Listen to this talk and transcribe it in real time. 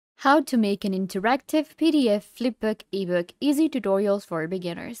How to make an interactive PDF flipbook ebook easy tutorials for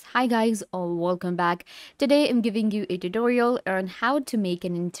beginners. Hi guys, welcome back. Today I'm giving you a tutorial on how to make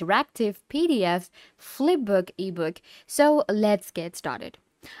an interactive PDF flipbook ebook. So let's get started.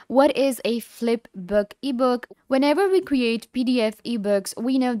 What is a flipbook ebook? Whenever we create PDF ebooks,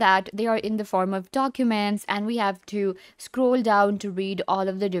 we know that they are in the form of documents and we have to scroll down to read all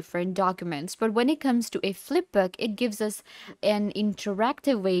of the different documents. But when it comes to a flipbook, it gives us an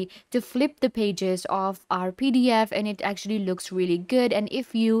interactive way to flip the pages of our PDF, and it actually looks really good. And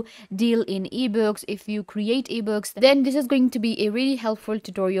if you deal in ebooks, if you create ebooks, then this is going to be a really helpful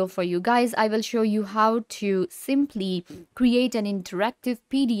tutorial for you guys. I will show you how to simply create an interactive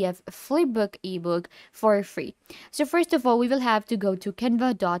PDF flipbook ebook for free. So first of all, we will have to go to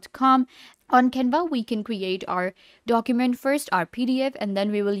canva.com. On Canva, we can create our document first, our PDF, and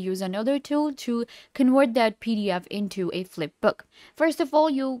then we will use another tool to convert that PDF into a flipbook. First of all,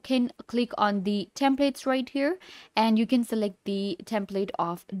 you can click on the templates right here, and you can select the template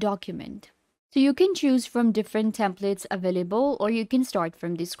of document. So you can choose from different templates available, or you can start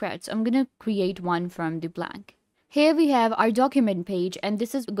from the scratch. So I'm going to create one from the blank. Here we have our document page, and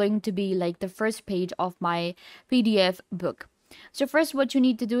this is going to be like the first page of my PDF book. So first, what you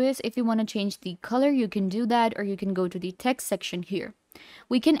need to do is, if you want to change the color, you can do that, or you can go to the text section here.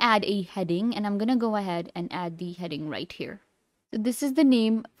 We can add a heading, and I'm going to go ahead and add the heading right here. So this is the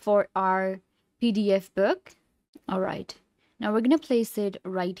name for our PDF book. All right. Now we're going to place it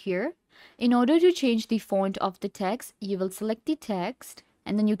right here. In order to change the font of the text, you will select the text,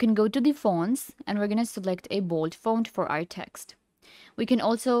 and then you can go to the fonts, and we're going to select a bold font for our text. We can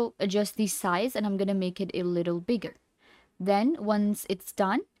also adjust the size, and I'm going to make it a little bigger. Then once it's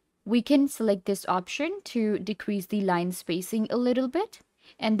done, we can select this option to decrease the line spacing a little bit.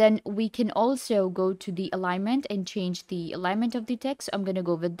 And then we can also go to the alignment and change the alignment of the text. I'm going to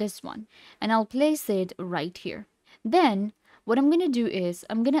go with this one, and I'll place it right here. Then what I'm going to do is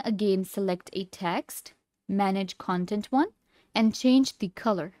I'm going to again select a text, manage content one, and change the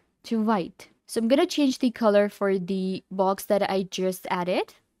color to white. So I'm going to change the color for the box that I just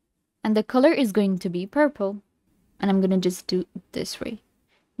added, and the color is going to be purple. And I'm going to just do it this way.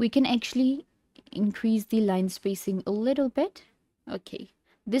 We can actually increase the line spacing a little bit. Okay,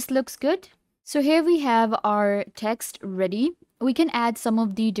 this looks good. So here we have our text ready. We can add some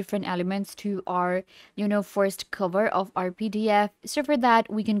of the different elements to our, first cover of our PDF. So for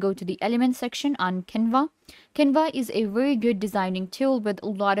that, we can go to the element section on Canva. Canva is a very good designing tool with a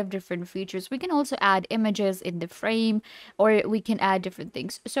lot of different features. We can also add images in the frame, or we can add different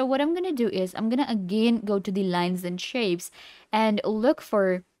things. So what I'm going to do is I'm going to again go to the lines and shapes and look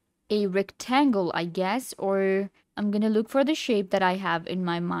for a rectangle, I guess, or I'm going to look for the shape that I have in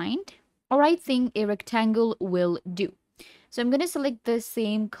my mind. Or I think a rectangle will do. So I'm going to select the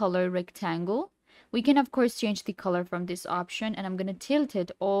same color rectangle. We can, of course, change the color from this option, and I'm going to tilt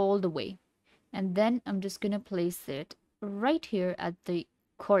it all the way. And then I'm just going to place it right here at the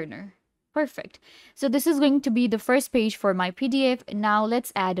corner. Perfect. So this is going to be the first page for my PDF. Now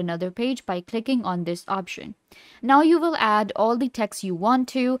let's add another page by clicking on this option. Now you will add all the text you want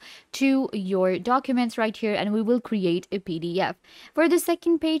to your documents right here, and we will create a PDF. For the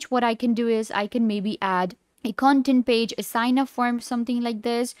second page, what I can do is I can maybe add a content page, a sign up form, something like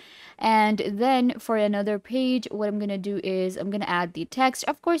this. And then for another page, what I'm going to do is I'm going to add the text.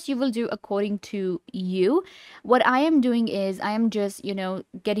 Of course, you will do according to you. What I am doing is I am just,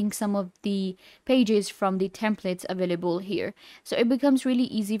 getting some of the pages from the templates available here. So it becomes really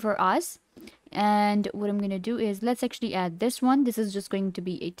easy for us. And what I'm going to do is let's actually add this one. This is just going to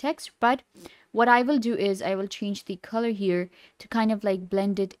be a text, but what I will do is I will change the color here to kind of like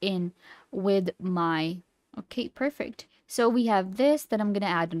blend it in with my... Okay, perfect. So we have this, then I'm going to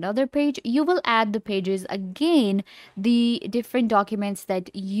add another page. You will add the pages again, the different documents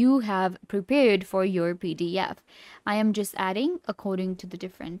that you have prepared for your PDF. I am just adding according to the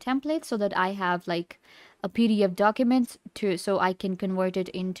different templates so that I have like a PDF document so I can convert it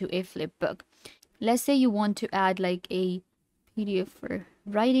into a flipbook. Let's say you want to add like a PDF for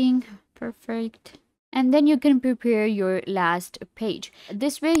writing. Perfect. And then you can prepare your last page.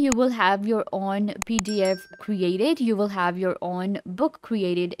 This way you will have your own PDF created, you will have your own book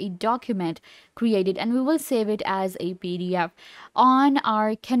created, a document created, and we will save it as a PDF. On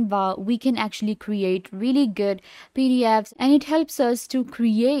our Canva, we can actually create really good PDFs, and it helps us to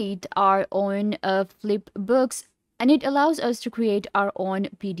create our own flip books. And it allows us to create our own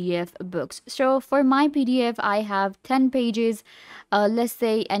PDF books. So for my PDF, I have 10 pages, let's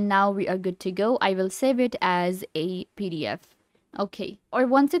say, and now we are good to go. I will save it as a PDF. Okay, or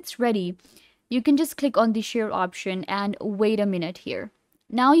once it's ready, you can just click on the share option and wait a minute here.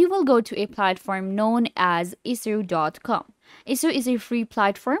 Now you will go to a platform known as Issuu.com. Issuu is a free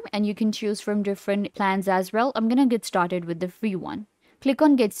platform and you can choose from different plans as well. I'm gonna get started with the free one. Click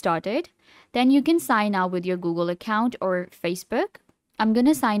on Get Started. Then you can sign up with your Google account or Facebook. I'm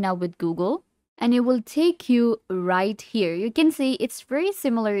gonna sign up with Google and it will take you right here. You can see it's very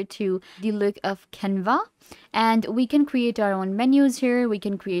similar to the look of Canva, and we can create our own menus here. We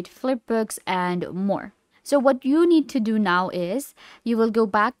can create flipbooks and more. So what you need to do now is you will go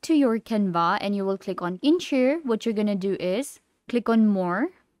back to your Canva and you will click on Insure. What you're gonna do is click on More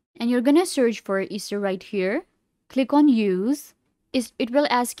and you're gonna search for Issuu right here. Click on Use. It will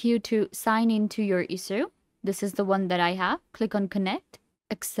ask you to sign into your Issuu. This is the one that I have. Click on Connect,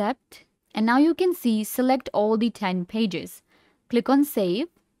 Accept, and now you can see select all the 10 pages. Click on Save.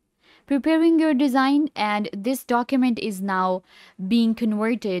 Preparing your design, and this document is now being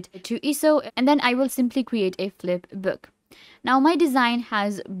converted to Issuu, and then I will simply create a flip book. Now my design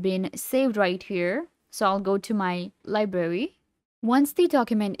has been saved right here, so I'll go to my library. Once the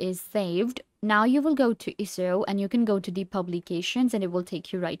document is saved, now you will go to Issuu and you can go to the publications and it will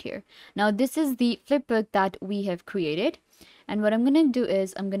take you right here. Now this is the flipbook that we have created, and what I'm gonna do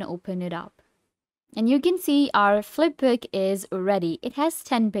is I'm gonna open it up. And you can see our flipbook is ready. It has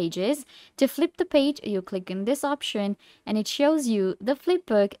 10 pages. To flip the page, you click on this option and it shows you the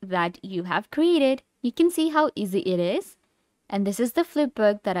flipbook that you have created. You can see how easy it is. And this is the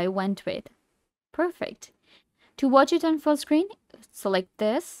flipbook that I went with. Perfect. To watch it on full screen, select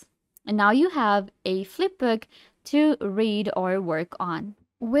this. And now you have a flipbook to read or work on.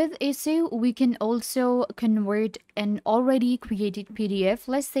 With Issuu, we can also convert an already created PDF.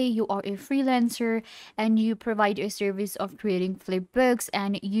 Let's say you are a freelancer and you provide a service of creating flipbooks,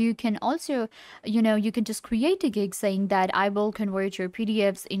 and you can also, you can just create a gig saying that I will convert your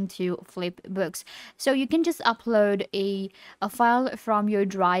PDFs into flipbooks. So you can just upload a file from your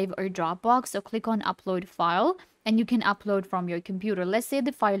Drive or Dropbox. So click on Upload File. And you can upload from your computer. Let's say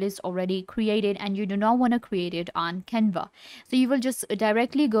the file is already created and you do not want to create it on Canva. So you will just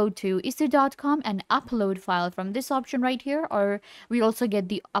directly go to Issuu.com and upload file from this option right here, or we also get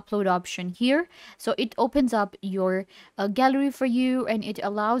the upload option here. So it opens up your gallery for you and it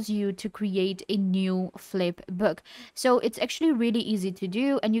allows you to create a new flip book. So it's actually really easy to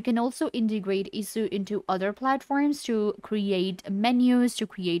do, and you can also integrate Issuu into other platforms to create menus, to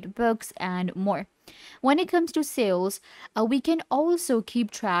create books and more. When it comes to sales, we can also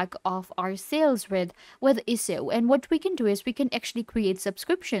keep track of our sales with Issuu. And what we can do is we can actually create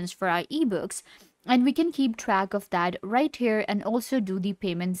subscriptions for our ebooks. And we can keep track of that right here and also do the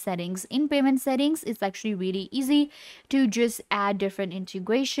payment settings. In payment settings, it's actually really easy to just add different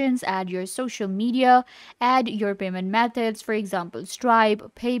integrations, add your social media, add your payment methods, for example, Stripe,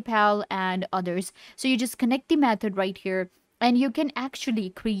 PayPal, and others. So you just connect the method right here. And you can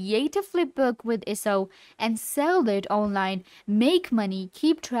actually create a flipbook with Issuu and sell it online, make money,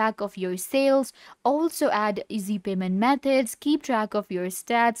 keep track of your sales, also add easy payment methods, keep track of your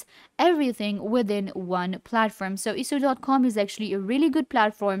stats, everything within one platform. So Issuu.com is actually a really good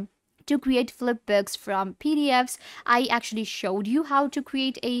platform to create flipbooks from PDFs. I actually showed you how to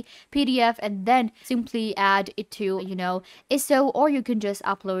create a PDF and then simply add it to, Issuu, or you can just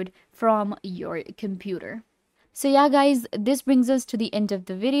upload from your computer. So yeah guys, this brings us to the end of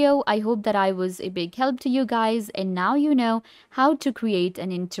the video. I hope that I was a big help to you guys, and now you know how to create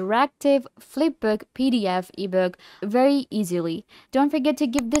an interactive flipbook PDF ebook very easily. Don't forget to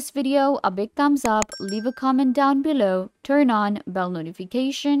give this video a big thumbs up, leave a comment down below, turn on bell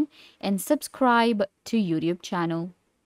notification, and subscribe to YouTube channel.